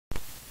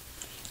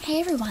Hey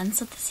everyone,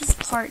 so this is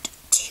part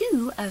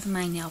 2 of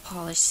my nail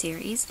polish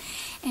series,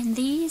 and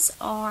these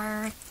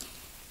are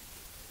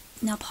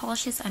nail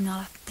polishes I'm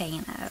not a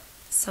fan of.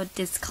 So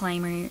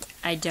disclaimer,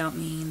 I don't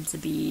mean to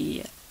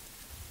be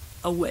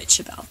a witch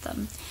about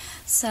them.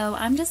 So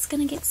I'm just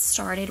going to get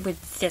started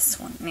with this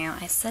one. Now,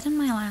 I said in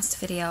my last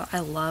video I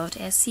loved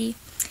Essie,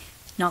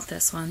 not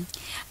this one.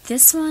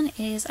 This one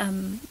is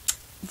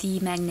the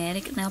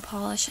magnetic nail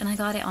polish, and I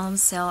got it on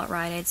sale at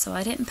Rite Aid, so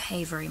I didn't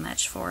pay very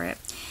much for it.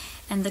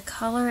 And the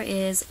color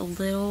is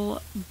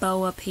Little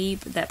Boa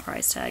Peep. That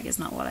price tag is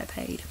not what I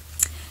paid.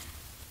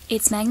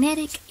 It's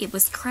magnetic. It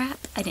was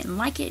crap. I didn't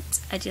like it.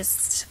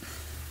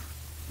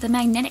 The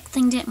magnetic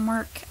thing didn't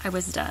work. I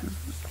was done.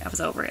 I was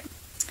over it.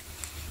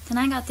 Then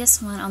I got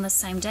this one on the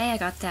same day I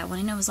got that one,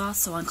 and it was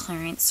also on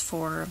clearance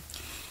for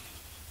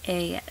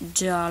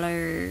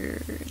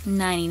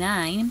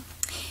 $1.99.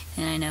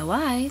 And I know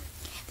why.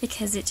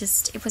 Because it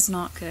was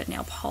not good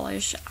nail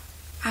polish.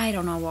 I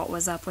don't know what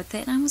was up with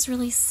it, and I was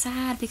really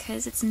sad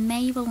because it's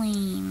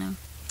Maybelline.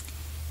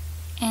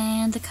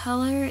 And the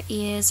color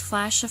is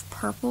Flash of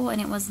Purple,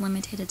 and it was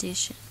limited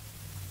edition.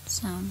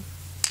 So,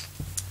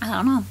 I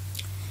don't know.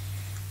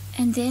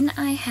 And then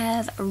I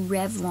have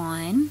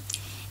Revlon,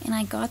 and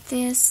I got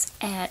this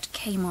at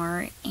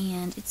Kmart,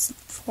 and it's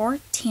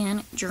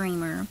 410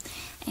 Dreamer,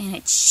 and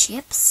it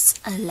chips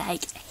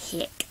like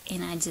heck,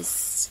 and I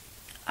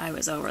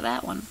was over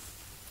that one.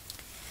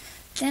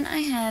 Then I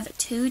have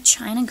 2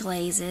 China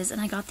Glazes,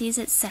 and I got these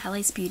at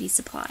Sally's Beauty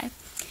Supply.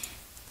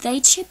 They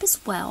chip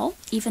as well,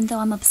 even though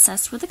I'm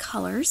obsessed with the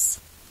colors.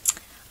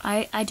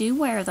 I do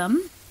wear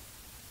them.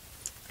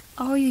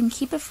 Oh, you can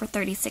keep it for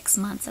 36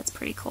 months. That's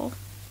pretty cool.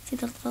 See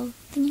the little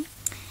thingy?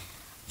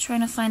 I'm trying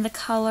to find the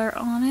color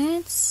on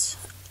it.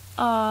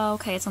 Oh,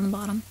 okay, it's on the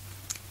bottom.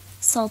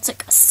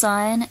 Celtic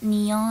Sun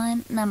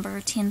Neon number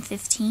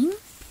 1015.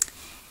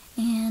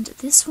 And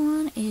this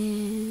one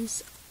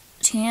is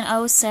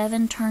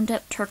 1007 Turned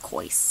Up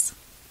Turquoise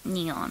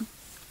Neon.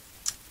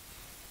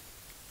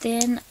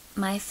 Then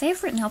my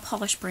favorite nail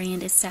polish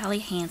brand is Sally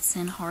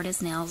Hansen Hard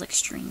as Nails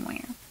Extreme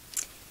Wear.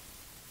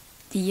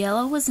 The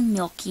yellow was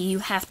milky. You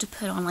have to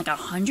put on like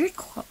 100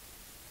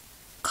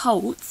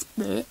 coats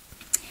to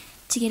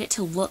get it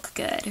to look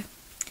good.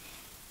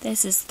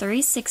 This is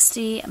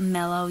 360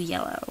 Mellow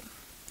Yellow.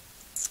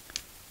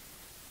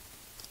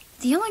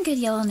 The only good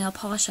yellow nail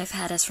polish I've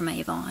had is from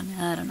Avon.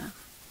 I don't know.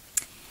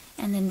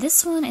 And then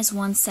this one is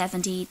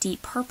 170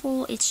 Deep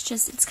Purple.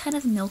 It's kind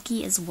of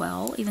milky as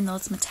well, even though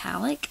it's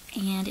metallic,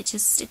 and it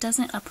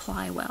doesn't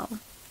apply well.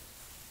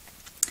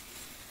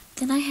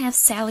 Then I have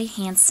Sally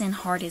Hansen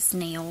Hard as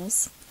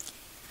Nails,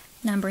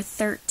 number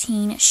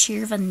 13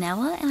 Sheer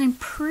Vanilla, and I'm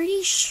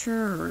pretty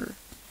sure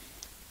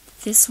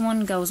this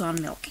one goes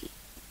on milky,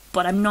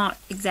 but I'm not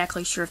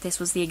exactly sure if this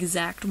was the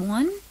exact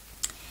one.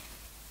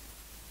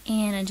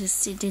 And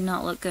it did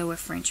not look good with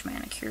French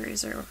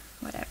manicures or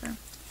whatever.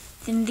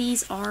 Then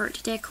these art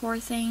decor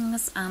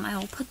things, I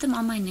will put them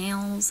on my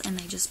nails and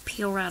they just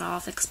peel right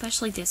off,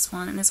 especially this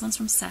one. And this one's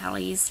from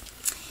Sally's.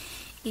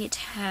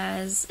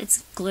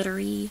 It's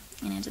glittery,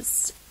 and it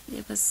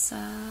was,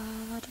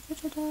 I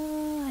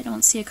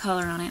don't see a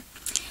color on it.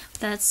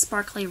 That's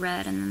sparkly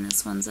red, and then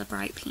this one's a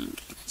bright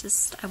pink.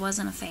 I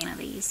wasn't a fan of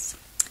these.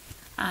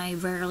 I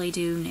rarely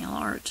do nail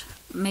art.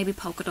 Maybe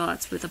polka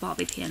dots with a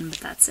bobby pin, but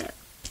that's it.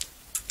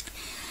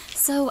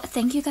 So,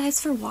 thank you guys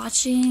for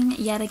watching.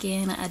 Yet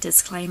again, a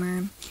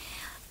disclaimer.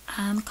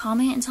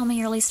 Comment and tell me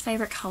your least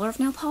favorite color of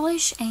nail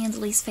polish and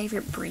least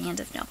favorite brand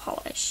of nail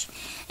polish.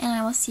 And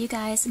I will see you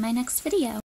guys in my next video.